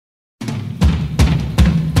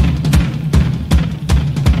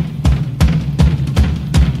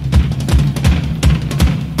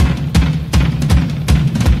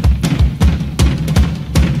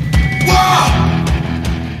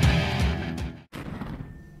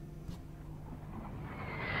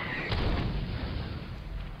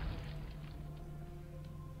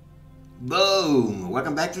Boom!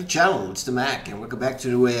 Welcome back to the channel. It's the Mac, and welcome back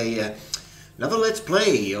to another Let's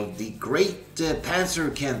Play of the great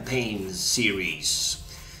Panzer campaign series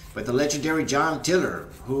by the legendary John Tiller,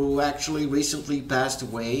 who actually recently passed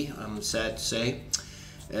away. I'm sad to say.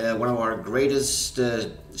 One of our greatest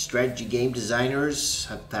strategy game designers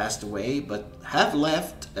have passed away, but have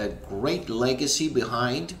left a great legacy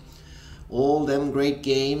behind. All them great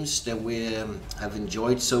games that we have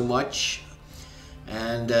enjoyed so much.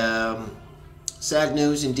 And sad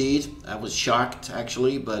news indeed. I was shocked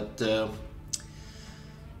actually, but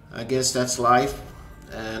I guess that's life.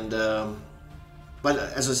 And but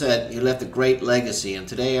as I said, he left a great legacy. And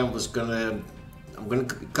today I'm going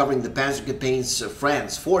to be covering the Panzer campaigns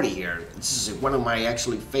France 40 here. This is one of my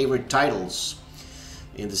actually favorite titles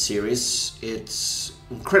in the series. It's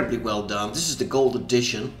incredibly well done. This is the gold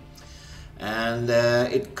edition. And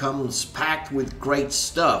it comes packed with great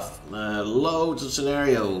stuff, loads of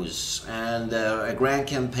scenarios, and a grand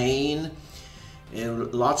campaign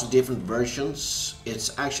in lots of different versions.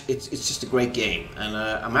 It's just a great game, and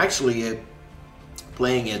I'm actually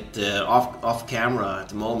playing it off camera at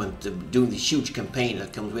the moment, doing the huge campaign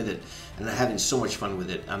that comes with it, and I'm having so much fun with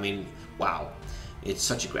it. I mean, wow, it's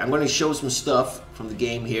such a great. I'm going to show some stuff from the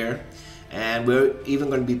game here. And we're even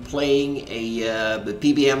going to be playing the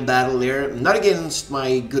PBM battle there, not against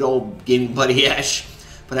my good old gaming buddy Ash,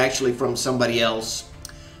 but actually from somebody else,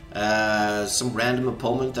 some random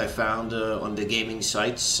opponent I found on the gaming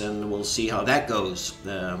sites, and we'll see how that goes.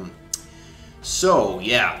 So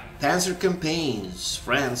yeah, Panzer campaigns,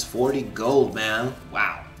 France 40 gold, man,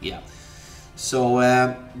 wow, yeah. So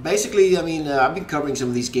basically, I mean, I've been covering some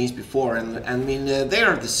of these games before, and I mean, they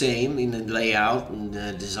are the same in the layout and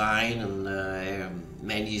design and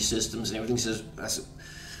menu systems and everything. So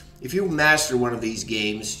if you master one of these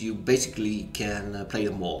games, you basically can play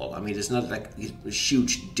them all. I mean, there's not like a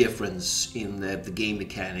huge difference in the game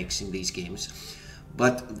mechanics in these games.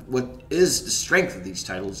 But what is the strength of these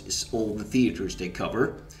titles is all the theaters they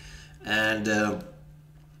cover. And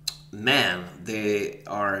man, they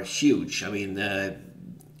are huge. I mean,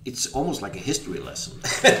 it's almost like a history lesson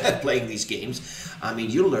playing these games. I mean,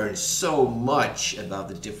 you learn so much about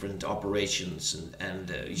the different operations and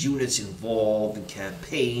units involved and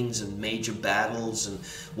campaigns and major battles and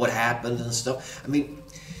what happened and stuff. I mean,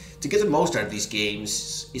 to get the most out of these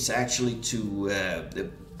games is actually to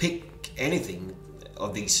pick anything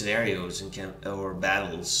of these scenarios and or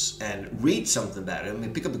battles and read something about it. I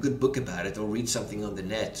mean, pick up a good book about it or read something on the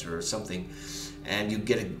net or something, and you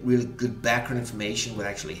get a really good background information what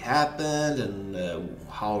actually happened and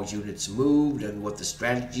how units moved and what the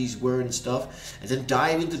strategies were and stuff, and then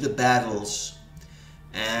dive into the battles,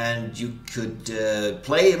 and you could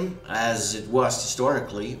play them as it was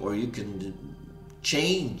historically, or you can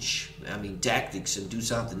change, I mean, tactics and do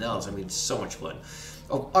something else. I mean, it's so much fun.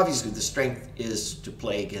 Obviously, the strength is to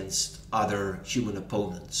play against other human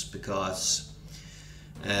opponents, because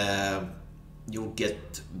you'll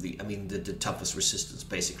get the toughest resistance,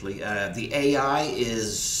 basically. The AI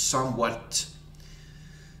is somewhat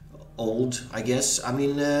old, I guess. I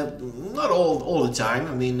mean, not all the time.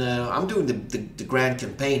 I mean, I'm doing the grand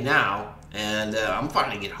campaign now, and I'm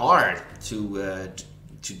finding it hard to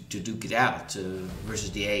duke it out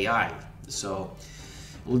versus the AI. So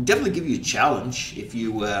we'll definitely give you a challenge if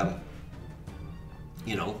you,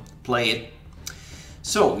 you know, play it.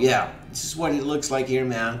 So yeah, this is what it looks like here,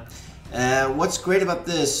 man. What's great about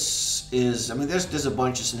this is, I mean, there's a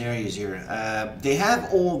bunch of scenarios here. They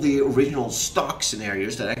have all the original stock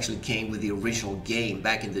scenarios that actually came with the original game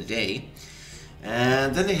back in the day.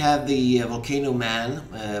 And then they have the Volcano Man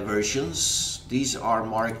versions. These are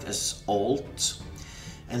marked as old.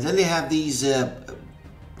 And then they have these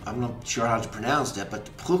I'm not sure how to pronounce that, but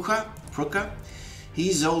Pruka.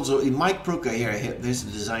 He's also, Mike Pruka here, there's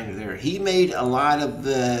the designer there. He made a lot of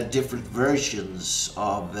different versions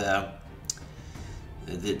of the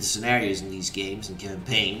scenarios in these games and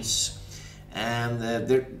campaigns. And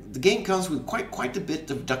the game comes with quite a bit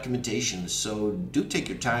of documentation, so do take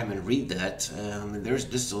your time and read that.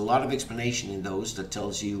 There's a lot of explanation in those that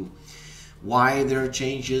tells you why there are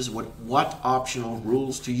changes, what optional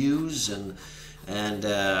rules to use, and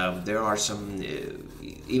there are some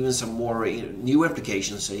even some more new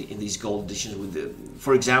applications in these gold editions with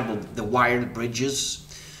for example, the wired bridges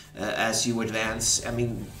as you advance. I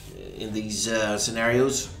mean, in these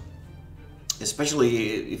scenarios,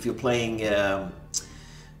 especially if you're playing I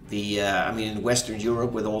mean, in Western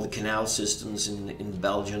Europe with all the canal systems in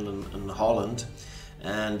Belgium and Holland,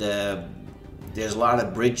 and there's a lot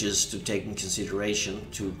of bridges to take in consideration,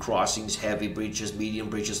 to crossings, heavy bridges, medium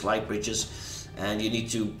bridges, light bridges. and you need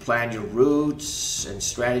to plan your routes and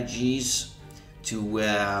strategies to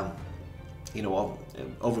you know,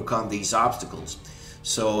 overcome these obstacles.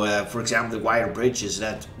 So for example, the wire bridges,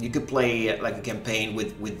 that you could play like a campaign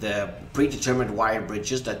with predetermined wire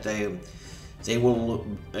bridges that they will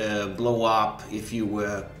blow up if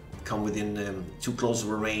you come within too close of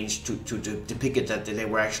a range to depict it that they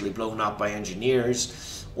were actually blown up by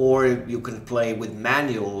engineers. Or you can play with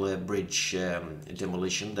manual bridge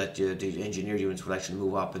demolition, that the engineer units will actually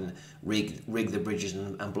move up and rig the bridges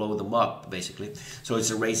and blow them up, basically. So it's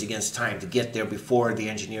a race against time to get there before the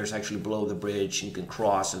engineers actually blow the bridge, and you can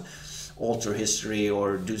cross and alter history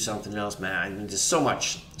or do something else, man. I mean, there's so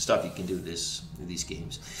much stuff you can do in these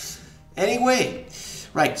games. Anyway,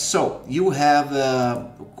 right, so you have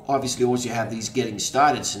obviously also you have these getting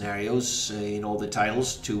started scenarios in all the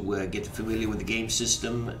titles to get familiar with the game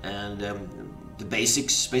system and the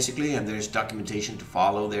basics, basically, and there's documentation to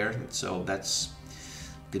follow there, so that's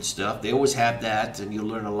good stuff. They always have that, and you'll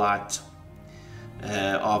learn a lot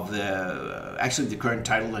of actually the current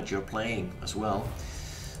title that you're playing as well.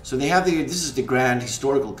 So they have this is the Grand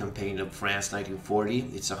Historical Campaign of France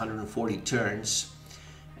 1940. It's 140 turns.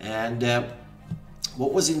 And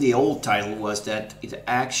what was in the old title was that it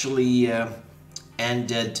actually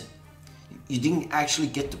ended, you didn't actually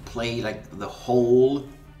get to play like the whole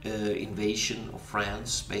invasion of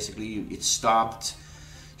France. Basically, it stopped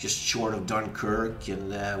just short of Dunkirk,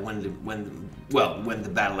 and when the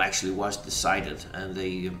battle actually was decided and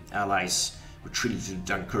the Allies retreated to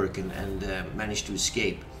Dunkirk and managed to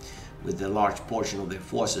escape with a large portion of their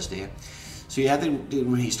forces there. So you have the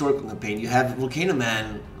historical campaign, you have Volcano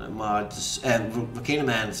Man mods, Volcano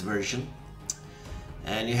Man's version,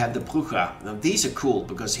 and you have the Bruja. Now these are cool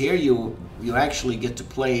because here you actually get to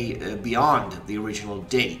play beyond the original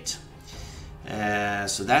date.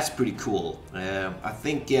 So that's pretty cool. I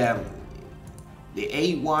think the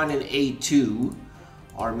A1 and A2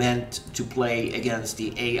 are meant to play against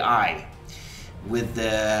the AI with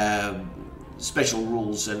the special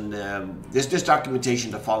rules, and there's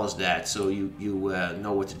documentation that follows that, so you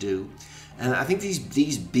know what to do. And I think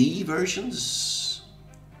these B versions,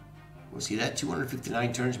 we'll see that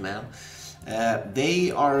 259 turns, man.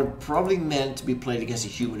 They are probably meant to be played against a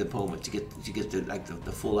human opponent to get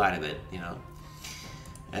the full out of it, you know.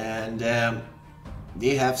 And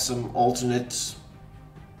they have some alternates.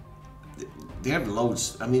 They have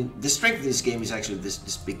loads. I mean, the strength of this game is actually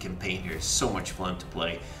this big campaign here. It's so much fun to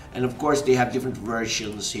play. And of course, they have different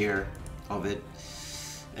versions here of it.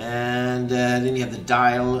 And then you have the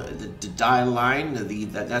dial line,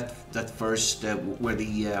 that first where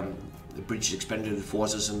the British expanded the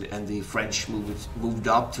forces and the French moved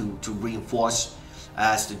up to reinforce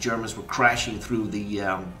as the Germans were crashing through the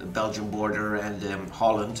Belgian border and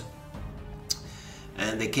Holland.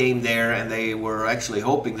 And they came there, and they were actually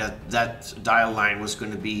hoping that dial line was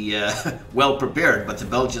going to be well prepared, but the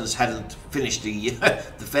Belgians hadn't finished the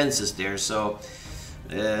defenses there. So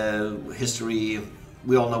history,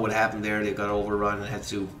 we all know what happened there. They got overrun and had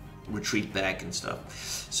to retreat back and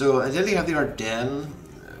stuff. So and then they have the Ardennes,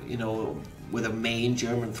 you know, where the main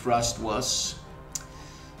German thrust was.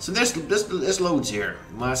 So there's loads here.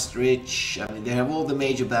 Maastricht, I mean, they have all the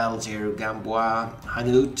major battles here. Gambois,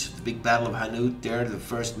 Hanout, the big battle of Hanout there, the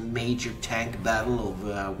first major tank battle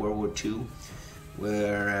of World War II,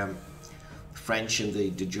 where the French and the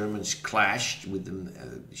Germans clashed with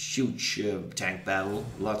a huge tank battle,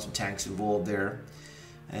 lots of tanks involved there.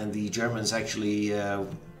 And the Germans actually,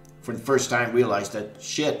 for the first time, realized that,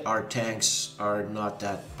 shit, our tanks are not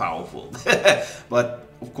that powerful. But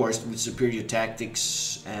of course, with superior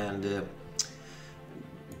tactics, and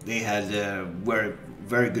they had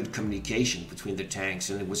very good communication between the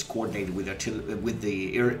tanks, and it was coordinated with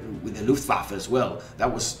the Luftwaffe as well.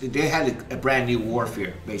 They had a brand new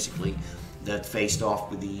warfare basically that faced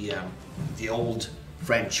off with the old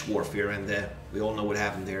French warfare, and we all know what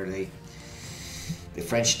happened there. The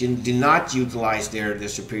French did not utilize their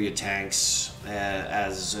superior tanks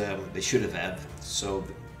as they should have. So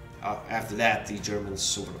after that, the Germans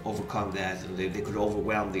sort of overcome that, and they could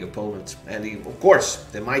overwhelm the opponent. And of course,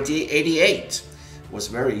 the mighty 88 was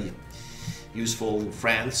very useful in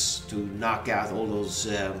France to knock out all those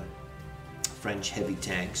French heavy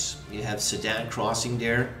tanks. You have Sedan crossing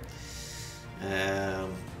there,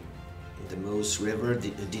 the Meuse River,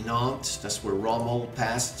 Dinant, that's where Rommel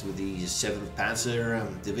passed with the 7th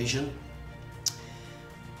Panzer Division.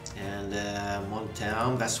 And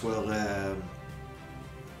Montown, that's where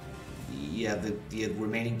the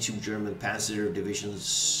remaining 2 German Panzer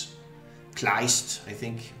divisions, Kleist, I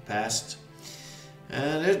think, passed.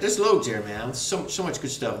 There's loads here, man. So much good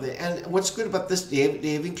stuff. And what's good about this,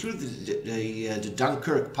 they've included the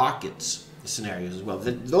Dunkirk pockets scenarios as well.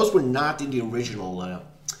 Those were not in the original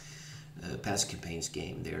Panzer Campaigns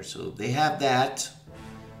game there, so they have that.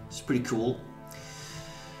 It's pretty cool.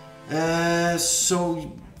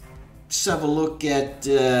 So just have a look at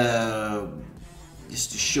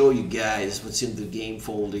just to show you guys what's in the game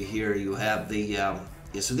folder here. You have the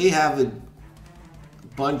so they have a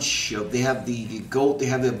bunch of, they have the gold, they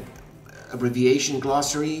have a abbreviation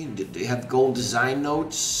glossary, they have gold design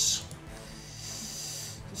notes.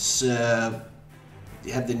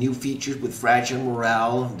 They have the new features with fragile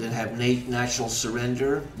morale, then have national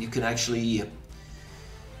surrender. You can actually,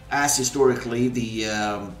 as historically,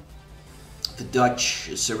 the Dutch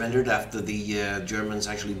surrendered after the Germans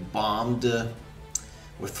actually bombed,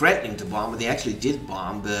 were threatening to bomb, but they actually did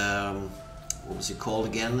bomb. What was it called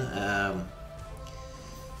again? I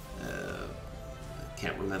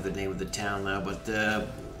can't remember the name of the town now, but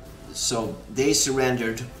so they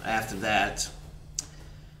surrendered after that.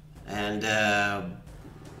 And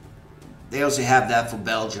they also have that for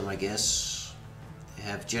Belgium, I guess. They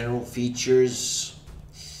have general features.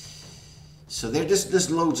 So there's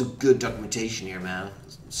loads of good documentation here, man.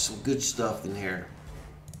 Some good stuff in here.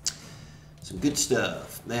 Some good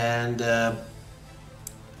stuff. And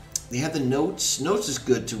they have the notes. Notes is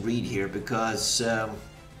good to read here because you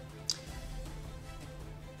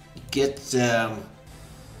get some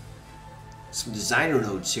designer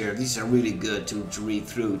notes here. These are really good to read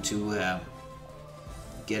through to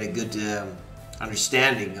get a good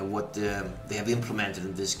understanding of what they have implemented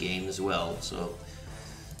in this game as well. So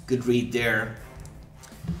good read there.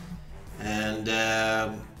 And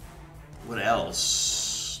what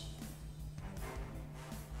else?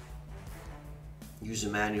 User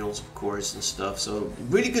manuals, of course, and stuff. So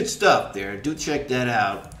really good stuff there. Do check that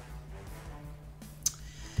out.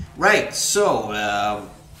 Right, so I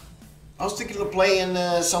was thinking of playing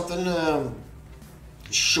something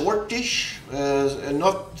shortish,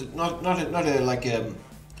 not like a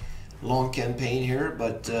long campaign here,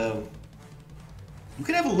 but you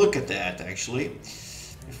can have a look at that actually.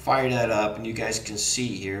 Fire that up, and you guys can see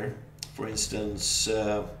here. For instance,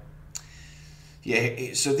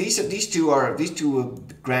 yeah. So these two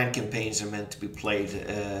grand campaigns are meant to be played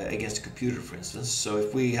against a computer, for instance. So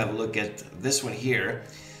if we have a look at this one here.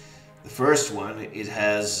 The first one,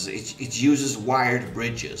 it uses wired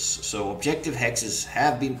bridges. So objective hexes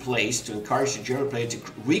have been placed to encourage the German player to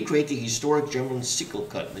recreate the historic German sickle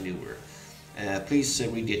cut maneuver. Please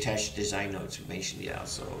read the attached design notes information. Yeah,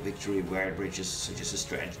 so victory wired bridges such as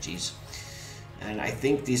strategies. And I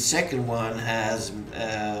think the second one has,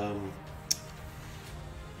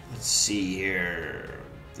 let's see here.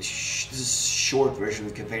 This short version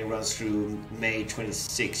of the campaign runs through May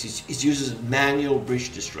 26. It uses manual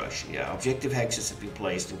bridge destruction. Yeah, objective hexes have been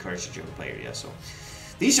placed to encourage the German player. Yeah, so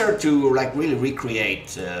these are to like really recreate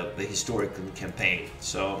the historic campaign.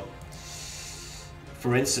 So,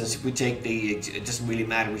 for instance, if we take the, it doesn't really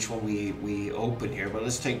matter which one we open here, but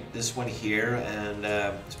let's take this one here and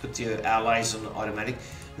let's put the allies on automatic.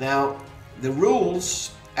 Now, the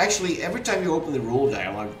rules, actually, every time you open the rule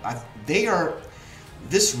dialog,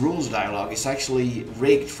 this rules dialog is actually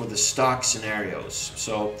rigged for the stock scenarios.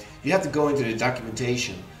 So you have to go into the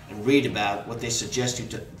documentation and read about what they suggest you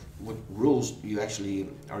to, what rules you actually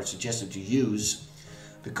are suggested to use,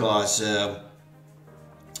 because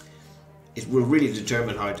it will really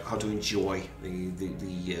determine how to enjoy the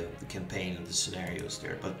campaign and the scenarios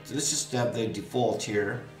there. But let's just have the default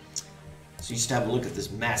here. So you just have a look at this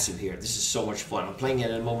massive here. This is so much fun. I'm playing it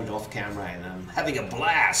in a moment off camera and I'm having a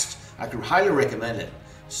blast. I could highly recommend it.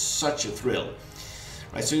 Such a thrill.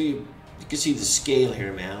 Right, so you can see the scale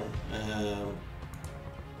here, man.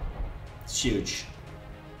 It's huge.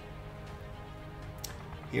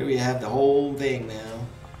 Here we have the whole thing, man.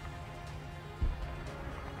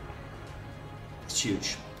 It's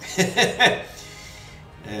huge.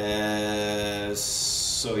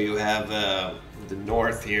 So you have the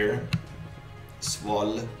north here.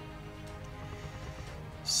 Svoll.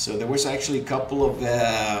 So there was actually a couple of,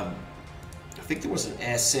 I think there was an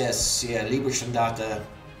SS, yeah, Lieberstandarte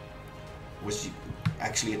was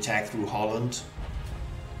actually attacked through Holland.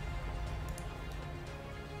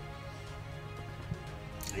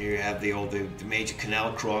 Here you have the major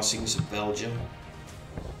canal crossings of Belgium.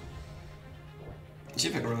 Let's see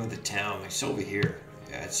if I can remember the town. It's over here.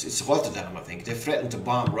 Yeah, it's Rotterdam, I think. They threatened to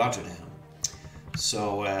bomb Rotterdam.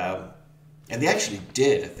 So, and they actually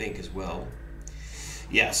did, I think, as well.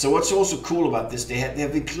 Yeah, so what's also cool about this, they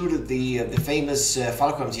have included the famous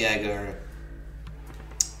Fallschirmjäger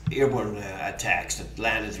airborne attacks that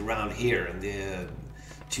landed around here, and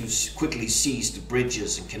quickly seize the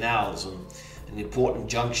bridges and canals and important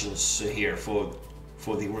junctions here for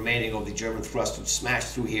the remaining of the German thrust to smash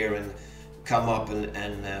through here and come up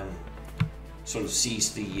and sort of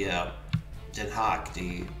seize the Den Haag,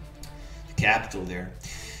 the capital there.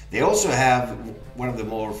 They also have one of the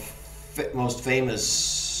most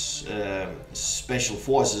famous special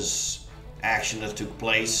forces action that took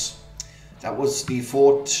place. That was the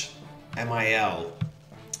Fort Mil.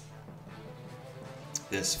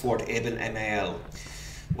 This Fort Eben Mil,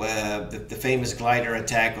 where the famous glider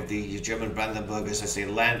attack of the German Brandenburgers as they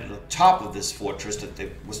landed on top of this fortress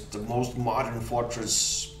that was the most modern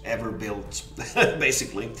fortress ever built,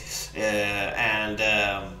 basically, and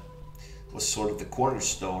was sort of the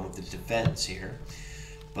cornerstone of the defense here.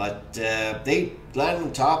 But they landed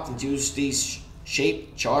on top and used these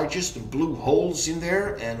shaped charges and blew holes in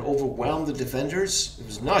there and overwhelmed the defenders. It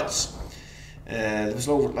was nuts. There was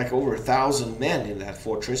over 1,000 men in that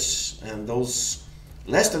fortress, and those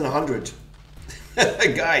less than 100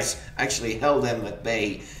 guys actually held them at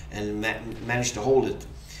bay and managed to hold it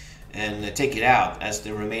and take it out as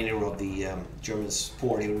the remainder of the Germans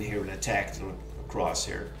poured in here and attacked across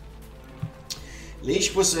here.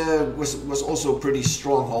 Liège was also a pretty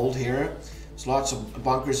stronghold here. There's lots of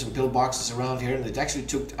bunkers and pillboxes around here, and it actually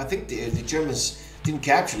took, I think the Germans didn't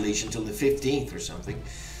capture Liège until the 15th or something.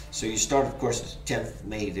 So you start, of course, the 10th of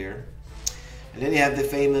May there. And then you have the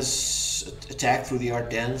famous attack through the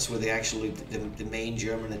Ardennes, where the main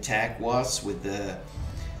German attack was with the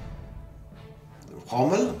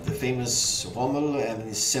Rommel, the famous Rommel and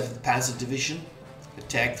his 7th Panzer Division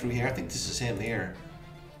attack through here. I think this is him here.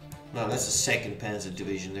 No, that's the 2nd Panzer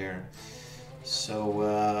Division there.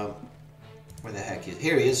 So, where the heck is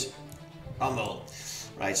here? He is, Rommel.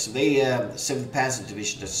 Right, so they, 7th Panzer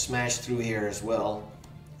Division just smashed through here as well.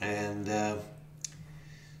 And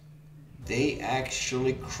they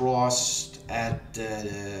actually crossed at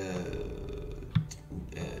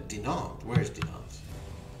Dinant. Where is Dinant?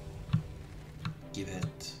 Give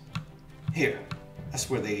it here. That's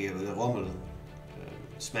where the Rommel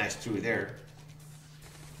smashed through there.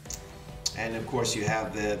 And of course you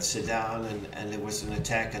have the Sedan, and there was an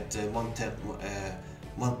attack at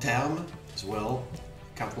Monterme as well.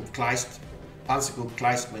 Kampfgruppe Kleist. Panzergruppe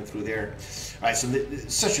Kleist went through there. Alright, so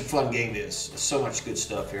such a fun game this. So much good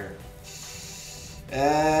stuff here.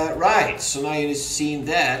 Right, so now you've seen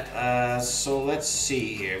that. So let's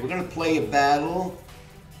see here. We're going to play a battle.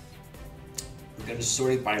 We're going to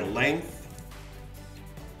sort it by length.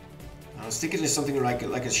 I was thinking of something like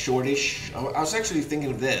a shortish. I was actually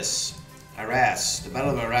thinking of this. Arras, the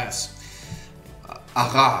Battle of Arras.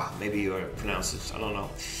 Arras, maybe you pronounce it. I don't know.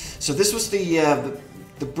 So this was the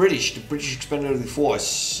British expeditionary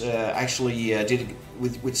force actually did it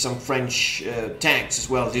with some French tanks as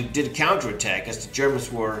well. Did a counterattack as the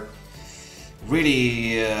Germans were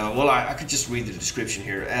really well. I could just read the description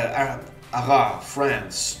here. Arras,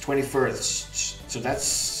 France, 21st. So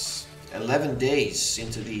that's 11 days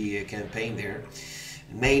into the campaign there.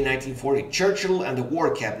 In May 1940, Churchill and the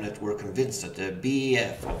War Cabinet were convinced that the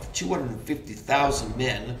BEF of 250,000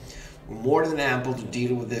 men were more than ample to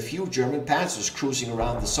deal with the few German panzers cruising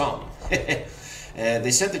around the Somme.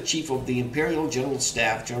 They sent the chief of the Imperial General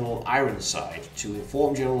Staff, General Ironside, to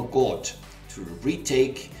inform General Gaunt to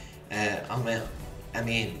retake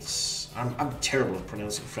Amiens. I'm terrible at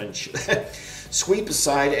pronouncing French. Sweep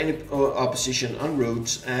aside any opposition en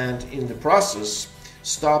route, and in the process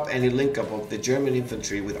stop any link-up of the German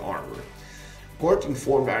infantry with armor. Gaunt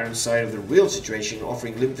informed Ironside of the real situation,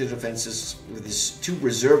 offering limited defenses with his 2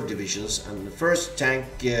 reserve divisions and the 1st Tank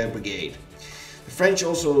Brigade. The French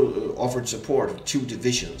also offered support of 2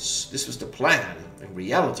 divisions. This was the plan. In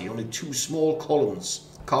reality, only 2 small columns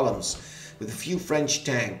with a few French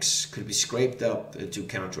tanks could be scraped up to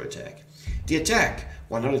counterattack. The attack,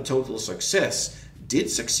 while not a total success, did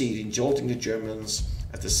succeed in jolting the Germans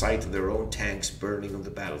at the sight of their own tanks burning on the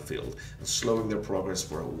battlefield and slowing their progress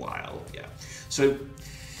for a while. Yeah, so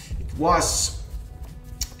it was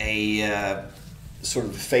a sort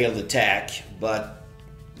of failed attack, but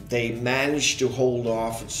they managed to hold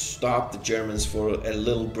off and stop the Germans for a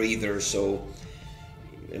little breather, so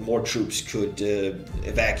more troops could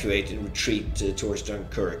evacuate and retreat towards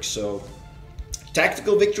Dunkirk. So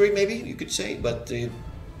tactical victory, maybe you could say, but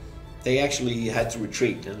they actually had to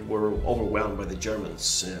retreat and were overwhelmed by the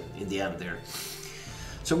Germans in the end there.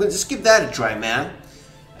 So I'm going to just give that a try, man.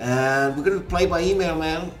 And we're going to play by email,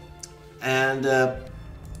 man. And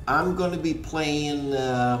I'm going to be playing,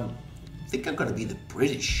 I think I'm going to be the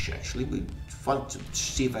British, actually. It'd be fun to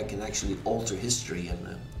see if I can actually alter history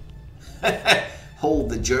and hold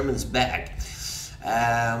the Germans back.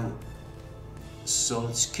 So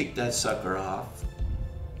let's kick that sucker off.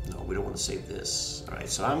 No, we don't want to save this. All right,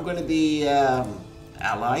 so I'm going to be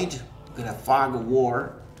allied. I'm going to fog a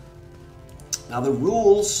war. Now the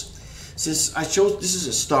rules, since I chose, this is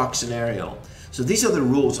a stock scenario. So these are the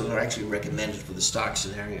rules that are actually recommended for the stock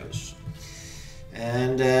scenarios.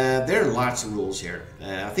 And there are lots of rules here.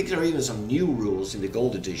 I think there are even some new rules in the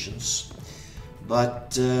gold editions.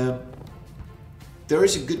 But there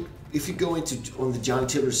is a good, if you go into on the John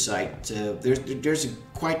Tiller site, there's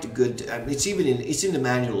quite a good. It's in the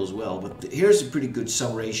manual as well. But here's a pretty good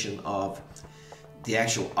summation of the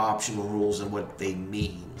actual optional rules and what they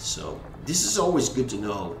mean. So this is always good to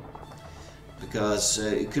know because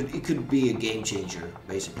it could be a game changer,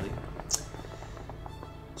 basically.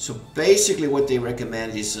 So basically, what they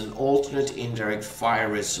recommend is an alternate indirect fire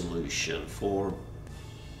resolution for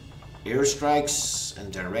airstrikes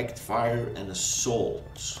and direct fire and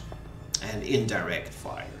assault and indirect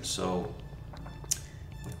fire. So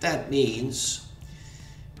what that means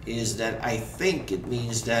is that I think it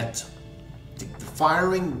means that the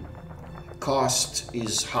firing cost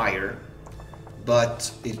is higher,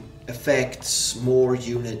 but it affects more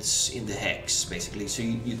units in the hex, basically. So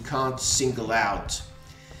you can't single out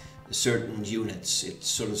certain units. It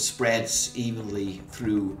sort of spreads evenly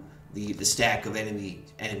through the stack of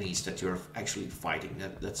enemies that you're actually fighting.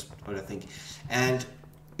 That's what I think. And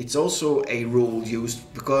it's also a rule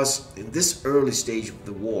used because in this early stage of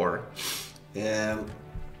the war,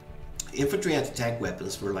 infantry anti-tank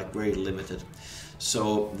weapons were like very limited.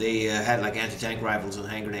 So they had like anti-tank rifles and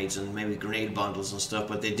hand grenades and maybe grenade bundles and stuff,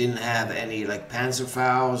 but they didn't have any like Panzer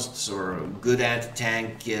Fausts or good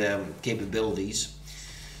anti-tank capabilities.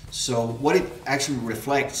 So what it actually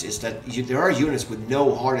reflects is that there are units with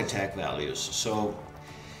no heart attack values. So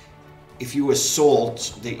if you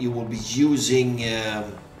assault, that you will be using.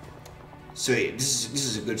 So this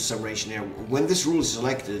is a good summation here. When this rule is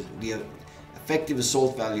selected, the effective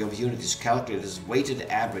assault value of a unit is calculated as weighted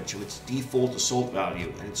average of its default assault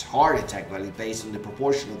value and its heart attack value based on the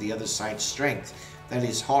proportion of the other side's strength that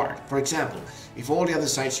is hard. For example, if all the other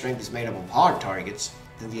side's strength is made up of hard targets,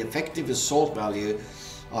 then the effective assault value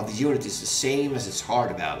of the unit is the same as its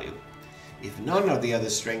hard value. If none of the other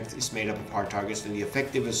strength is made up of hard targets, then the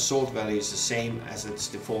effective assault value is the same as its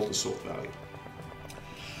default assault value.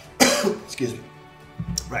 Excuse me.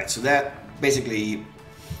 Right, so that basically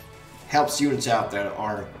helps units out that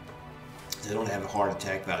they don't have a heart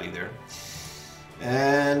attack value there.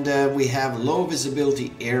 And we have low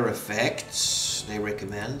visibility air effects they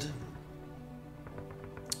recommend.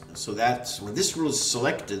 So that's when this rule is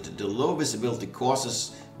selected, the low visibility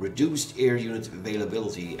causes reduced air unit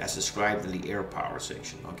availability as described in the air power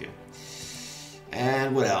section. Okay.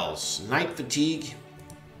 And what else? Night fatigue.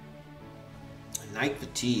 Night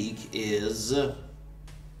fatigue is there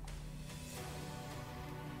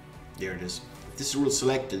it is. If this rule is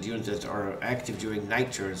selected, units that are active during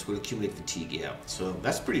night turns will accumulate fatigue. Yeah. So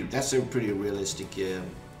that's a pretty realistic.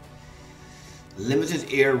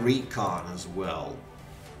 Limited air recon as well.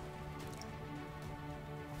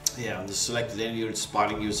 Yeah, the selected enemy unit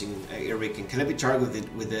spotting using air recon cannot be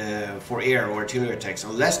targeted with for air or artillery attacks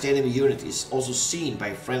unless the enemy unit is also seen by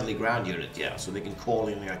a friendly ground unit. Yeah, so they can call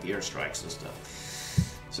in like airstrikes and stuff.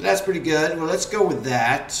 So that's pretty good. Well, let's go with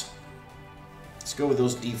that. Let's go with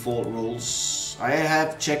those default rules. I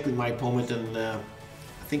have checked with my opponent, and I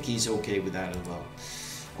think he's okay with that as well.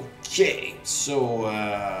 Okay, so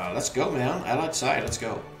let's go, man. Allied side, let's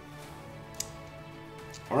go.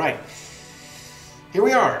 All right. Here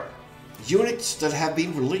we are. Units that have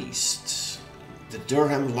been released. The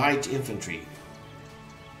Durham Light Infantry.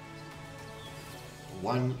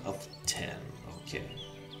 1 of 10. Okay.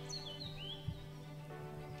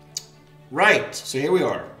 Right, so here we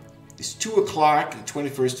are. It's 2 o'clock, the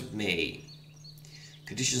 21st of May.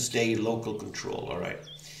 Conditions stay local control. All right.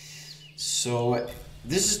 So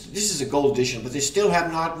this is a gold edition, but they still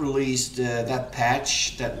have not released that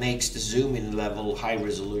patch that makes the zoom in level high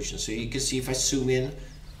resolution. So you can see if I zoom in,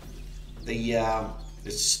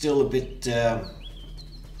 it's still a bit. The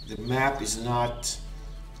map is not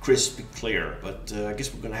crispy clear, but I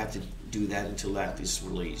guess we're gonna have to do that until that is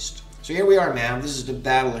released. So here we are, man. This is the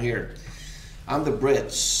battle here. I'm the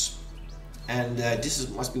Brits, and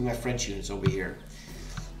must be my French units over here.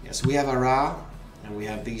 Yeah, so we have Arras, and we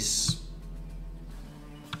have these.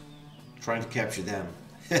 Trying to capture them.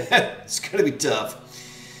 It's gonna be tough.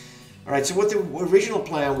 All right, so what the original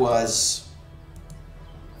plan was,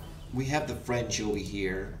 we have the French over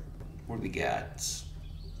here. What do we got?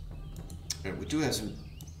 Right, we do have some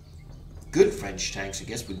good French tanks, I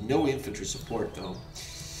guess, with no infantry support though.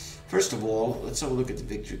 First of all, let's have a look at the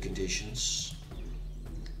victory conditions.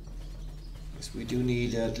 Because we do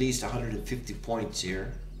need at least 150 points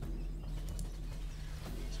here.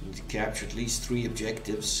 So we need to capture at least 3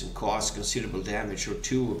 objectives and cause considerable damage, or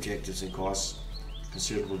 2 objectives and cause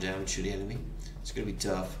considerable damage to the enemy. It's going to be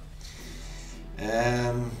tough.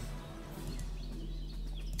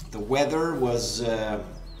 The weather was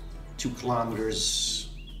 2 kilometers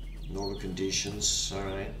normal conditions. All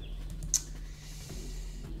right.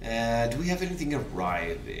 Do we have anything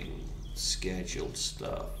arriving? Scheduled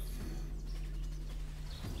stuff.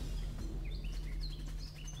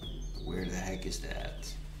 Where the heck is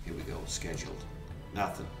that? Here we go. Scheduled.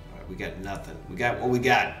 Nothing. All right, we got nothing. We got what we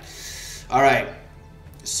got. All right.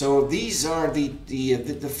 So these are the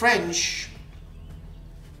French,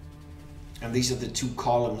 and these are the 2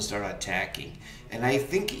 columns that are attacking. And I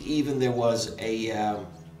think even there was a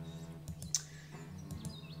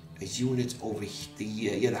unit over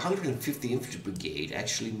the 150 Infantry Brigade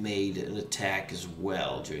actually made an attack as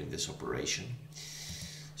well during this operation.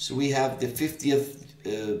 So we have the 50th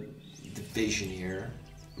Division here.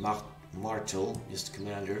 Martel is the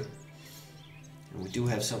commander. And we do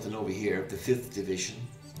have something over here, the 5th Division.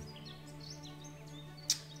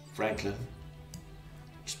 Franklin.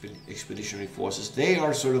 Expeditionary Forces. They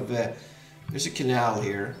are sort of, there's a canal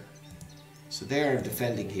here. So they are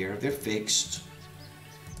defending here. They're fixed.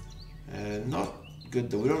 Not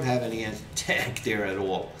good though. We don't have any anti-tank there at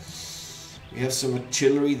all. We have some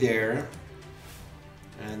artillery there.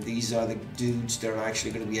 And these are the dudes that are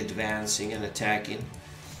actually going to be advancing and attacking.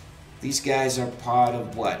 These guys are part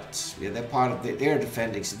of what? Yeah, they're part of they're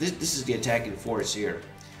defending. So this is the attacking force here.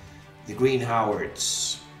 The Green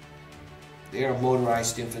Howards. They are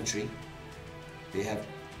motorized infantry. They have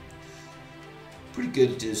pretty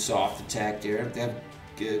good soft attack there. They have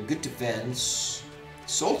good defense.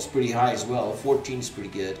 Assault's pretty high as well. 14 is pretty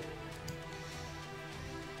good.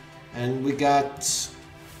 And we got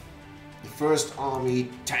the 1st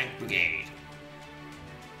Army Tank Brigade.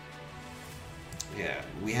 Yeah,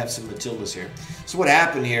 we have some Matildas here. So what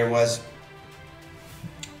happened here was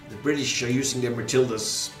the British are using their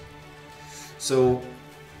Matildas. So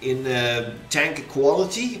in tank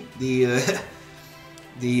equality, the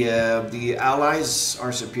Allies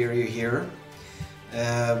are superior here.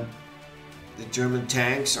 The German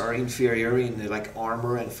tanks are inferior in like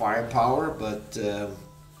armor and firepower, but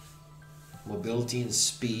mobility and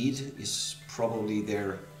speed is probably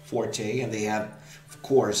their forte, and they have, of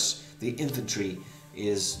course, the infantry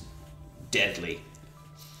is deadly.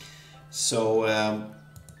 So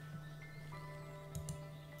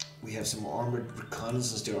we have some armored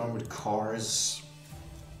reconnaissance, they're armored cars.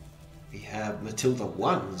 We have Matilda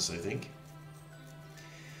 1s, I think.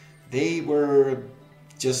 They were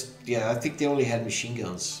just, yeah, I think they only had machine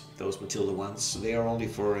guns, those Matilda 1s. So they are only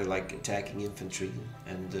for like attacking infantry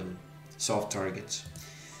and soft targets.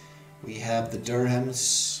 We have the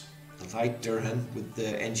Durhams, the light Durham with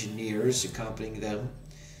the engineers accompanying them.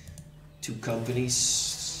 2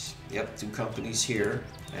 companies, yep, 2 companies here,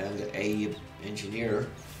 and a engineer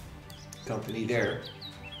company there.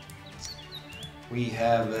 We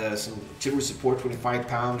have some artillery support, 25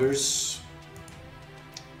 pounders.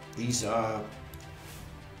 These are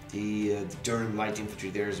the Durham light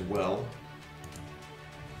infantry there as well,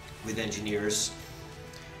 with engineers.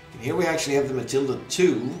 And here we actually have the Matilda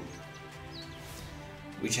 2,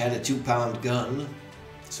 which had a 2-pound gun,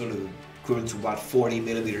 sort of equivalent to about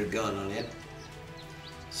 40mm gun on it.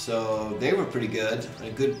 So they were pretty good, a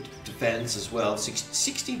good defense as well.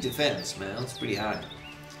 16 defense, man, that's pretty high.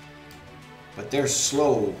 But they're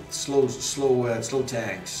slow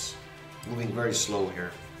tanks, moving very slow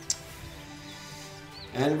here.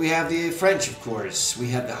 And we have the French, of course. We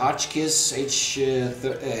have the Hotchkiss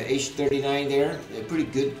H39 there, a pretty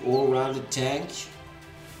good all-rounded tank.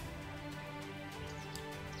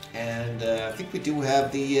 And I think we do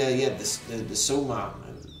have the Samua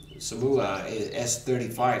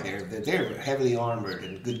S35 there. They're heavily armored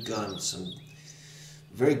and good guns and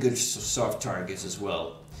very good soft targets as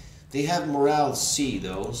well. They have morale C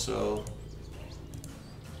though, so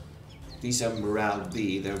these have morale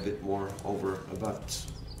B. They're a bit more over about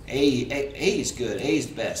A is good. A is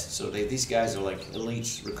best. So these guys are like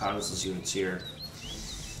elite reconnaissance units here.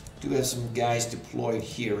 Do have some guys deployed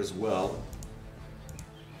here as well.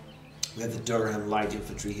 We have the Durham light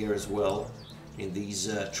infantry here as well in these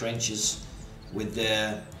trenches with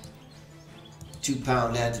the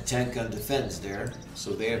 2-pound anti-tank gun defense there.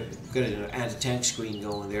 So they've got an anti-tank screen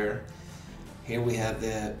going there. Here we have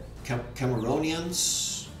the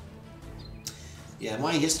Cameronians. Yeah,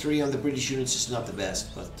 my history on the British units is not the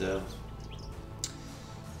best, but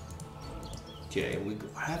okay, we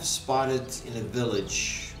have spotted in a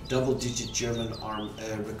village double-digit German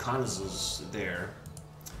reconnaissance there.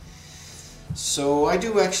 So I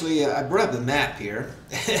do actually, I brought up the map here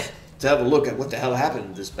to have a look at what the hell happened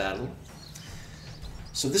in this battle.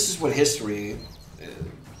 So this is what history,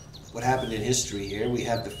 what happened in history here. We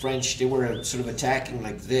have the French, they were sort of attacking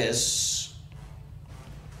like this.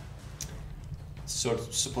 Sort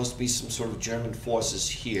of supposed to be some sort of German forces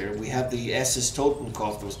here. We have the SS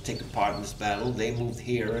Totenkopf that was taking part in this battle. They moved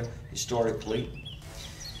here historically.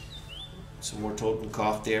 Some more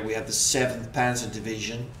Totenkopf there. We have the 7th Panzer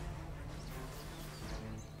Division.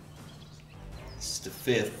 This is the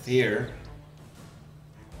 5th here.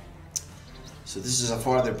 So this is how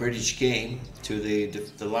far the British came to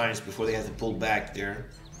the lines before they had to pull back there.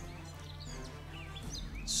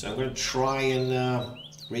 So I'm going to try and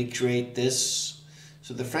recreate this.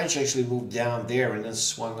 So the French actually moved down there and then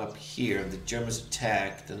swung up here. The Germans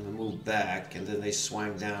attacked and they moved back, and then they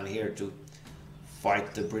swung down here to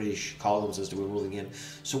fight the British columns as they were moving in.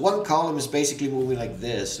 So one column is basically moving like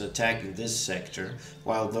this and attacking this sector,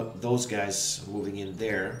 while those guys are moving in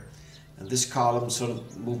there. And this column sort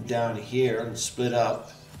of moved down here and split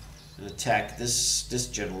up and attacked this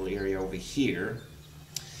general area over here.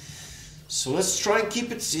 So let's try and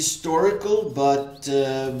keep it historical, but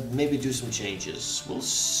maybe do some changes. We'll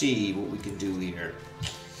see what we can do here.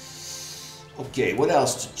 Okay, what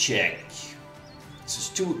else to check? This is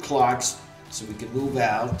 2 o'clock, so we can move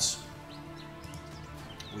out.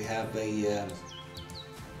 We have a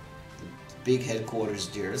big headquarters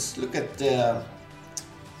there. Let's look at the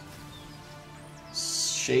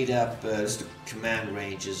shade up. This is the command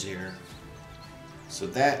ranges here. So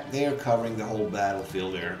that they're covering the whole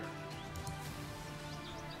battlefield there.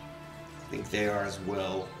 I think they are as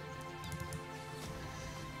well.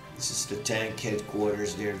 This is the tank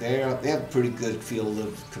headquarters there. They have a pretty good field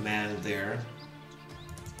of command there.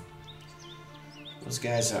 Those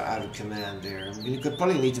guys are out of command there. I mean, you could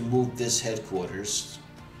probably need to move this headquarters.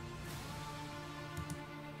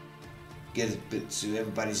 Get it bit so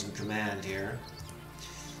everybody's in command here.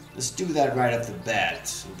 Let's do that right off the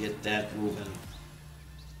bat and get that moving.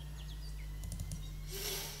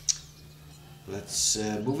 Let's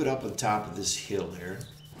move it up on top of this hill here.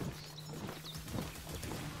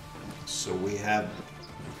 So we have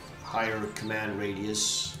higher command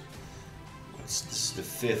radius. This is the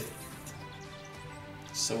 5th.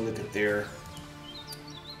 So look at their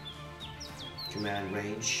command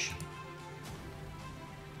range.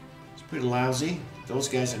 It's pretty lousy. Those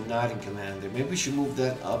guys are not in command there. Maybe we should move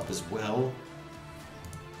that up as well.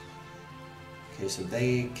 Okay, so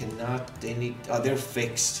they cannot, they need, oh, they're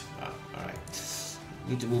fixed. Oh, alright.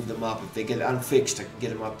 Need to move them up. If they get unfixed, I can get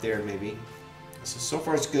them up there maybe. So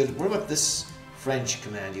far it's good. What about this French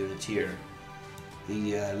command unit here?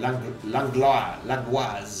 The Langlois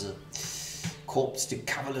Corps de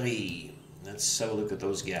Cavalerie. Let's have a look at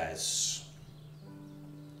those guys.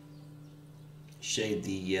 Shade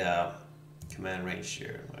the command range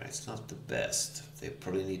here. Well, it's not the best. They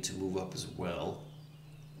probably need to move up as well.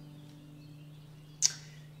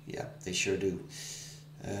 Yeah, they sure do.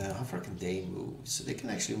 How far can they move? So they can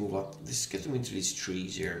actually move up. Let's get them into these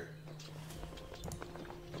trees here.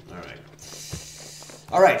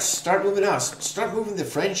 Alright, start moving out. Start moving the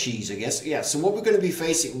Frenchies, I guess. Yeah, so what we're going to be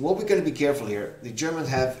facing, what we're going to be careful here, the Germans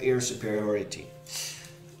have air superiority.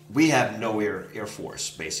 We have no air force,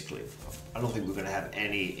 basically. I don't think we're going to have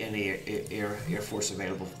any air force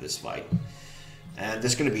available for this fight. And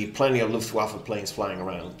there's going to be plenty of Luftwaffe planes flying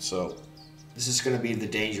around, so this is going to be the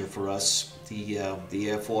danger for us. The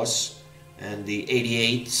Air Force and the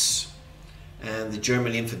 88s and the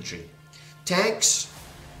German infantry. Tanks,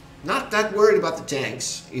 not that worried about the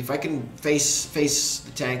tanks. If I can face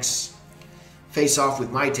the tanks, face off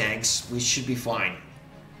with my tanks, we should be fine.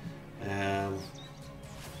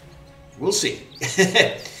 We'll see.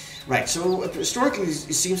 Right, so historically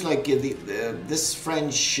it seems like this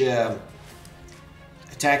French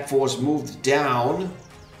attack force moved down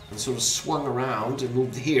and sort of swung around and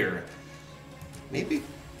moved here. Maybe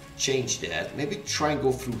change that. Maybe try and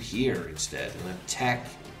go through here instead and attack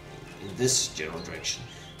in this general direction.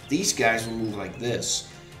 These guys will move like this.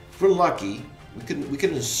 If we're lucky, we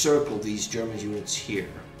can encircle these German units here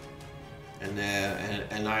and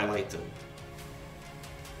annihilate them.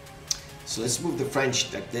 So let's move the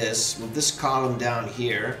French like this. Move this column down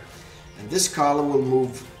here, and this column will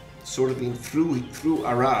move sort of in through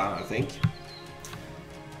Arras, I think.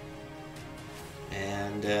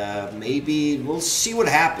 And maybe we'll see what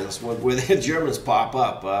happens where the Germans pop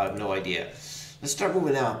up. No idea. Let's start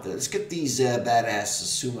moving out. Let's get these badass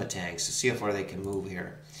Suma tanks to see how far they can move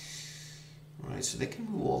here. All right, so they can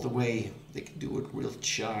move all the way. They can do a real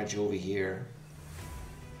charge over here.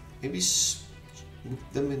 maybe move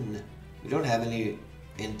them in. We don't have any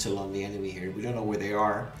intel on the enemy here. We don't know where they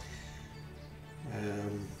are.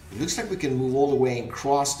 It looks like we can move all the way and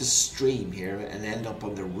cross the stream here and end up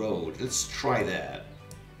on the road. Let's try that.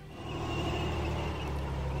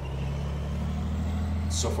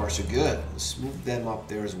 So far so good. Let's move them up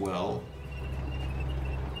there as well.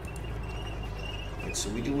 Right, so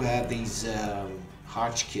we do have these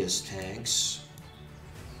Hotchkiss tanks.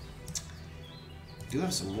 We do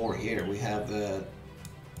have some more here. We have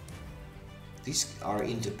these are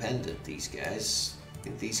independent, these guys. I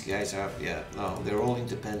think these guys are, yeah, no, they're all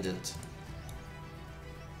independent.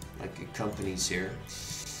 Like companies here.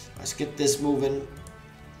 Let's get this moving.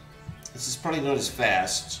 This is probably not as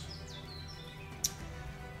fast.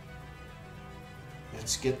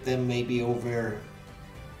 Let's get them maybe over.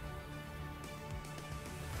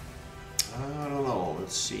 I don't know.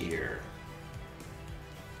 Let's see here.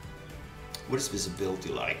 What is visibility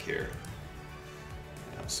like here?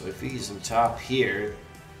 Yeah, so if he's on top here,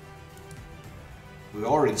 we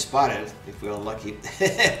already spotted. If we're unlucky.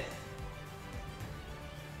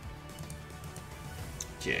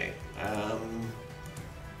 Okay.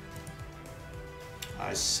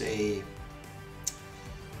 I say.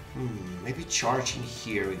 Maybe charging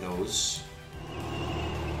here he goes.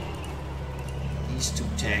 These two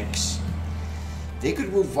tanks. They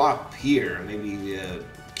could move up here, maybe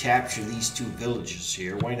capture these two villages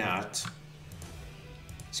here. Why not?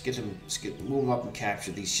 Move up and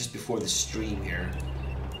capture these just before the stream here.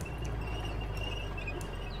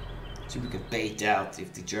 See if we can bait out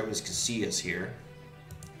if the Germans can see us here.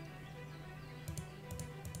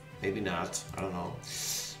 Maybe not. I don't know.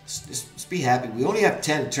 Let's be happy. We only have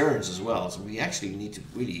 10 turns as well, so we actually need to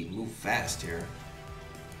really move fast here.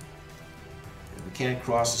 And we can't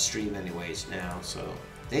cross the stream anyways now, so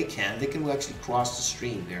they can. They can actually cross the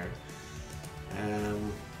stream there.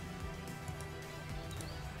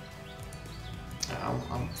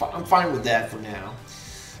 I'm fine with that for now.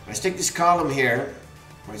 Let's take this column here.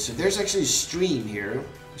 Right, so there's actually a stream here,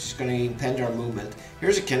 which is going to impede our movement.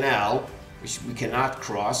 Here's a canal, which we cannot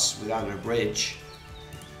cross without a bridge.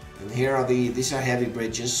 And here are these are heavy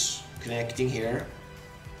bridges connecting here.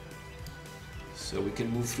 So we can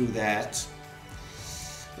move through that.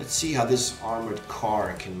 Let's see how this armored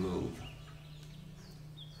car can move.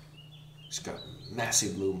 It's got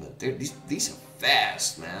massive movement. These are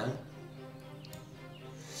fast, man.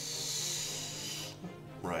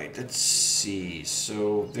 Right, let's see.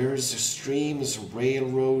 So there's a stream, there's a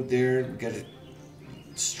railroad there. We got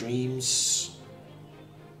streams.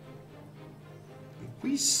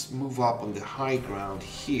 We move up on the high ground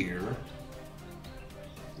here.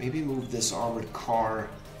 Maybe move this armored car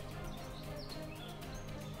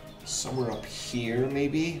somewhere up here,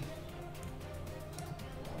 maybe.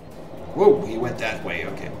 Whoa, he went that way.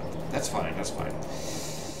 Okay, that's fine, that's fine.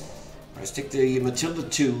 Let's take the Matilda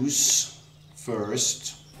 2s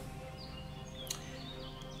first.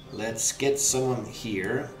 Let's get someone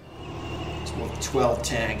here. Let's move 12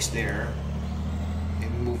 tanks there.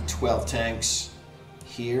 Maybe move 12 tanks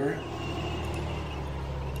here.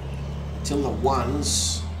 Till the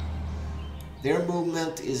 1s. Their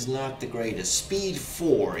movement is not the greatest. Speed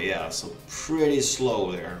 4, yeah, so pretty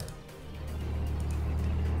slow there.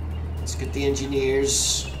 Let's get the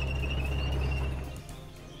engineers.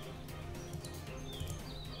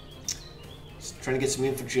 Just trying to get some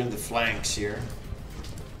infantry on the flanks here.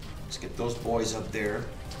 Let's get those boys up there.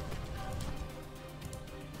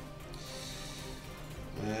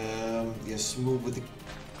 Yes, move with the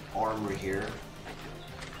armor here.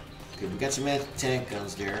 Okay, we got some anti-tank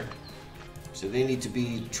guns there, so they need to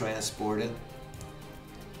be transported.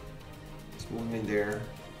 Let's move them in there.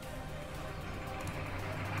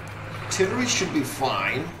 Artillery should be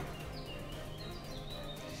fine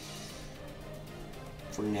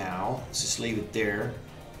for now. Let's just leave it there.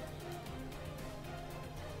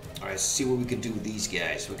 Alright, let's see what we can do with these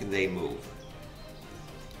guys. What can they move?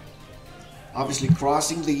 Obviously,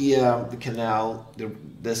 crossing the canal,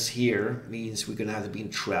 this here, means we're going to have to be in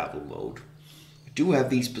travel mode. We do have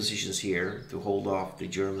these positions here to hold off the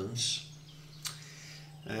Germans.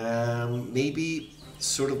 Maybe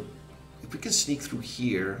sort of, if we can sneak through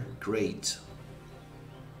here, great.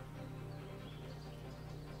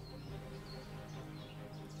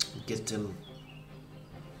 Get them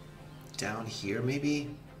down here,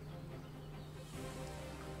 maybe.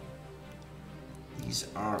 These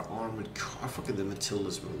are armored cars. I forget the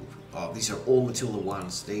Matildas move. Oh, these are all Matilda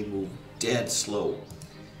 1s. They move dead slow.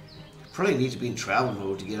 Probably need to be in travel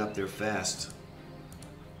mode to get up there fast.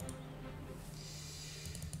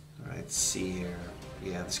 Alright, let's see here.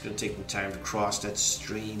 Yeah, it's going to take them time to cross that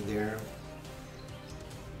stream there.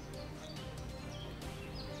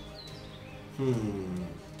 We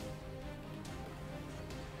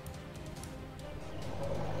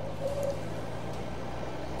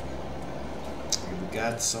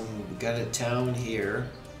got a town here.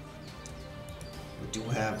 We do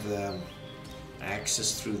have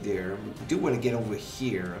access through there. We do want to get over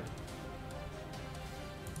here.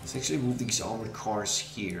 Let's actually move these armored cars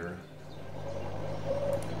here.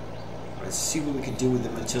 Let's see what we can do with the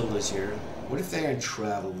Matildas here. What if they're in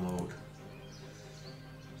travel mode?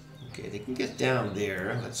 Okay, they can get down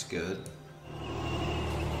there. That's good.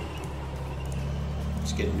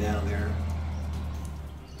 Let's get them down there.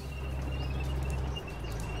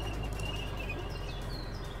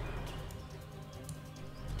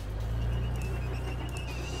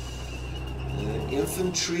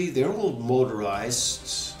 Infantry, they're all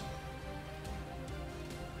motorized.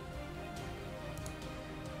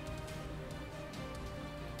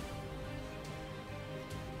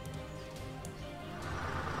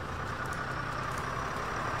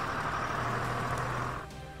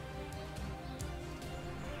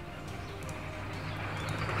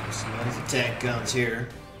 There's some nice attack guns here.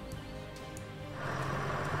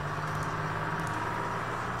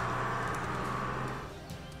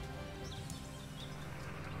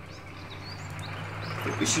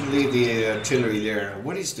 We should leave the artillery there.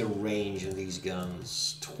 What is the range of these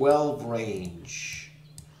guns? 12 range.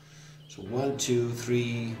 So 1, 2,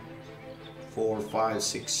 3, 4, 5,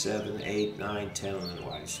 6, 7, 8, 9, 10, 11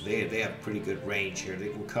 wide. So they have pretty good range here. They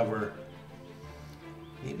can cover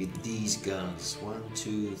maybe these guns. 1,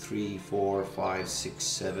 2, 3, 4, 5, 6,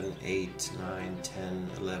 7, 8, 9, 10,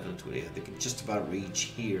 11, 20. They can just about reach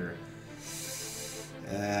here.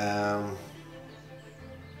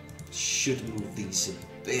 Should move these a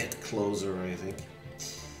bit closer, I think.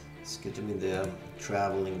 Let's get them in the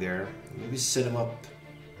traveling there. Maybe set them up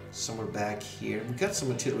somewhere back here. We got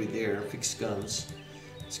some artillery there, fixed guns.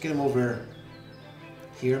 Let's get them over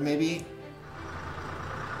here, maybe.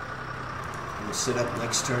 And we'll set up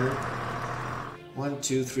next turn. 1,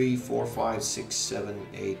 2, 3, 4, 5, 6, 7,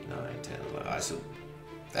 8, 9, 10, 11. So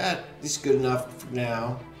that is good enough for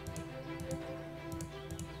now.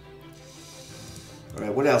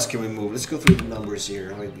 Alright, what else can we move? Let's go through the numbers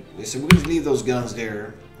here. So we're going to leave those guns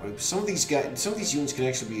there. Some of these units can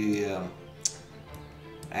actually be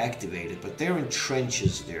activated, but they're in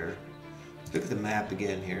trenches there. Look at the map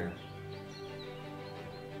again here.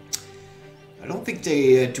 I don't think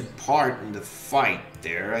they took part in the fight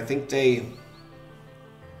there. I think they...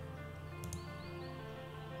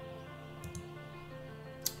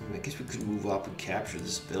 I guess we could move up and capture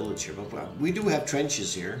this village here, but we do have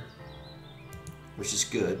trenches here, which is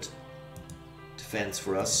good defense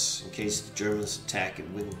for us in case the Germans attack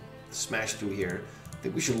and win, smash through here. I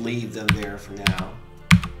think we should leave them there for now.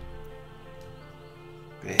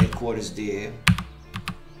 Okay, headquarters there.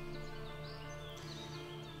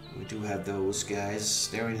 We do have those guys.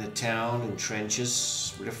 They're in the town in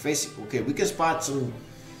trenches. They're facing. Okay, we can spot some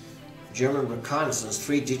German reconnaissance.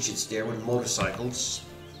 3 digits there with motorcycles.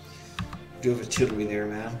 We do have artillery there,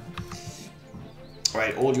 man.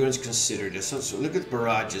 Alright, all units considered. So look at the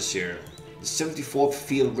barrages here. The 74th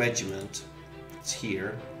Field Regiment, it's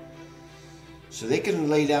here. So they can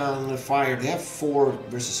lay down the fire. They have 4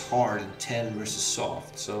 versus hard and 10 versus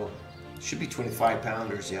soft. So it should be 25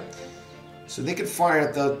 pounders, yeah. So they can fire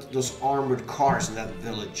at those armored cars in that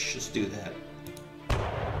village. Just do that.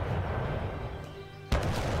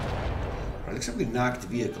 Alright, looks like we knocked the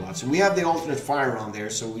vehicle out. So we have the alternate fire on there,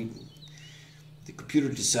 so the computer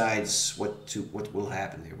decides what will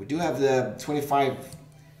happen there. We do have the 25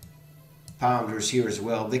 pounders here as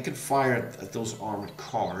well. They can fire at those armored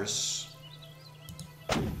cars.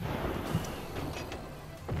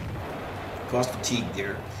 Cost fatigue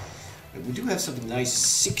there. But we do have something nice.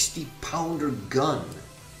 60 pounder gun.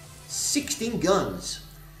 16 guns.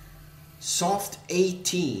 Soft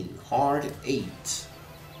 18. Hard 8.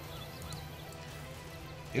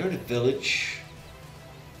 Here in the village.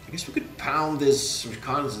 I guess we could pound this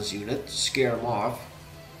reconnaissance unit to scare them off.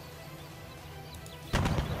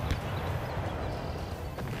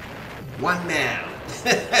 One man.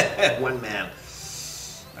 One man.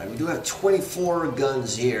 Alright, we do have 24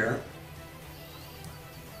 guns here.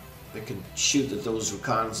 They can shoot at those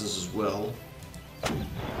reconnaissances as well.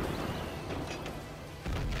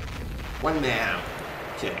 One man.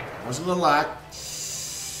 Okay, wasn't a lot.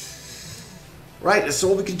 Right, that's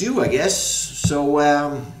all we can do, I guess. So,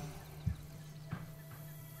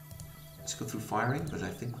 let's go through firing, but I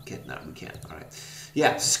think we can't. No, we can't. All right.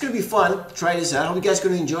 Yeah, this is going to be fun. Try this out. I hope you guys are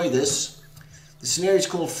going to enjoy this. The scenario is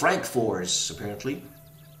called Frankfors, apparently.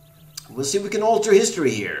 We'll see if we can alter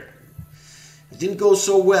history here. It didn't go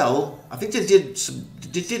so well. I think they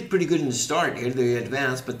did pretty good in the start here. They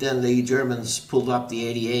advanced, but then the Germans pulled up the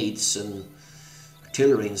 88s and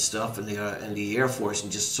artillery and stuff, and the Air Force,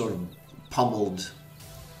 and just sort of pummeled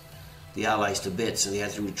the Allies to bits, and they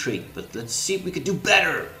had to retreat. But let's see if we could do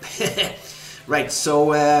better. Right,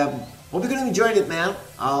 so hope you're going to enjoy it, man.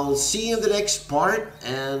 I'll see you in the next part,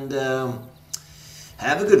 and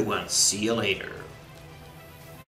have a good one. See you later.